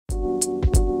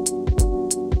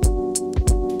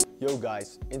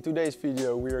guys, in today's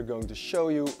video we are going to show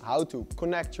you how to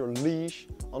connect your leash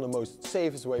on the most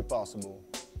safest way possible.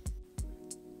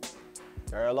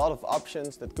 There are a lot of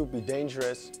options that could be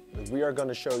dangerous, but we are going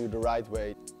to show you the right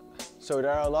way. So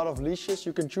there are a lot of leashes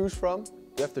you can choose from.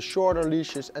 You have the shorter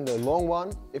leashes and the long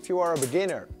one. If you are a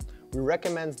beginner, we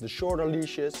recommend the shorter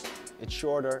leashes. It's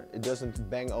shorter, it doesn't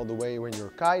bang all the way when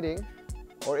you're kiting.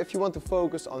 Or if you want to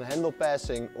focus on handle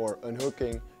passing or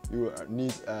unhooking, you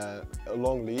need a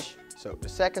long leash. So the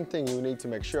second thing you need to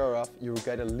make sure of, you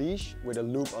get a leash with a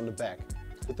loop on the back.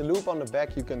 With the loop on the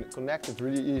back you can connect it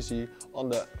really easy on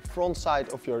the front side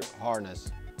of your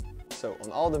harness. So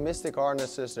on all the Mystic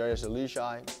harnesses there is a leash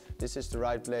eye. This is the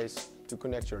right place to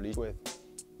connect your leash with.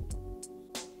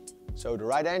 So the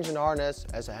right engine harness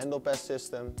has a handle pass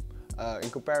system in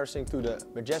comparison to the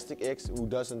Majestic X, who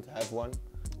doesn't have one.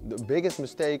 The biggest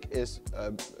mistake is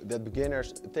that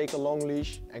beginners take a long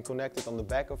leash and connect it on the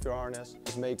back of your harness.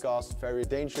 This may cause very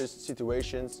dangerous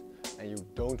situations and you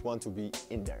don't want to be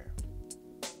in there.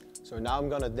 So now I'm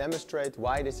going to demonstrate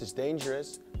why this is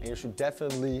dangerous, and you should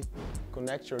definitely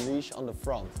connect your leash on the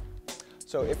front.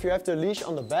 So if you have the leash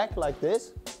on the back like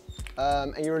this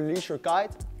and you release your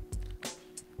kite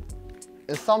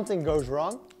and something goes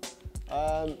wrong,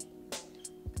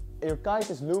 your kite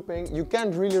is looping, you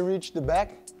can't really reach the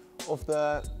back of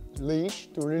the leash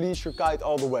to release your kite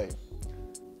all the way.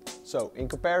 So in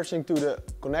comparison to the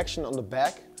connection on the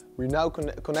back, we now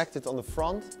connect it on the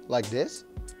front like this.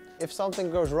 If something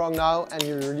goes wrong now and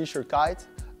you release your kite,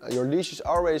 your leash is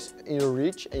always in your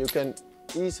reach and you can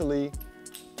easily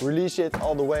release it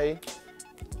all the way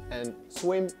and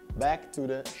swim back to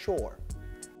the shore.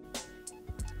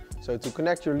 So to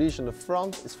connect your leash on the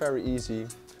front, it's very easy.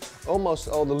 Almost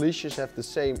all the leashes have the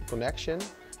same connection.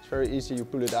 It's very easy, you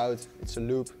pull it out, it's a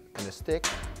loop and a stick.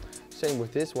 Same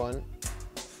with this one.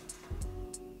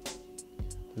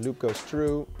 The loop goes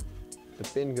through, the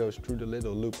pin goes through the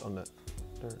little loop on the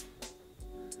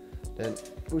then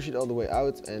push it all the way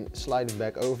out and slide it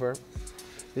back over.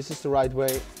 This is the right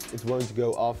way, it won't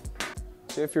go off.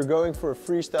 So if you're going for a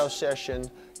freestyle session,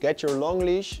 get your long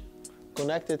leash,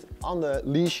 connect it on the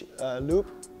leash loop,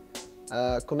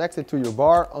 connect it to your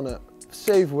bar on a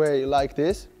safe way like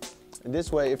this. And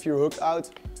this way, if you hook out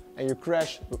and you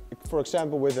crash, for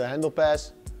example with a handle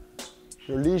pass,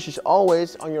 your leash is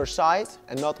always on your side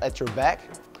and not at your back.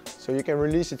 So you can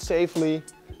release it safely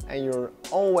and you're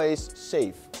always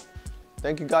safe.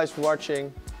 Thank you guys for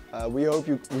watching. We hope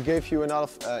we gave you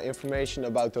enough information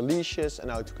about the leashes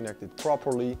and how to connect it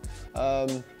properly.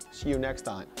 See you next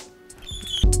time.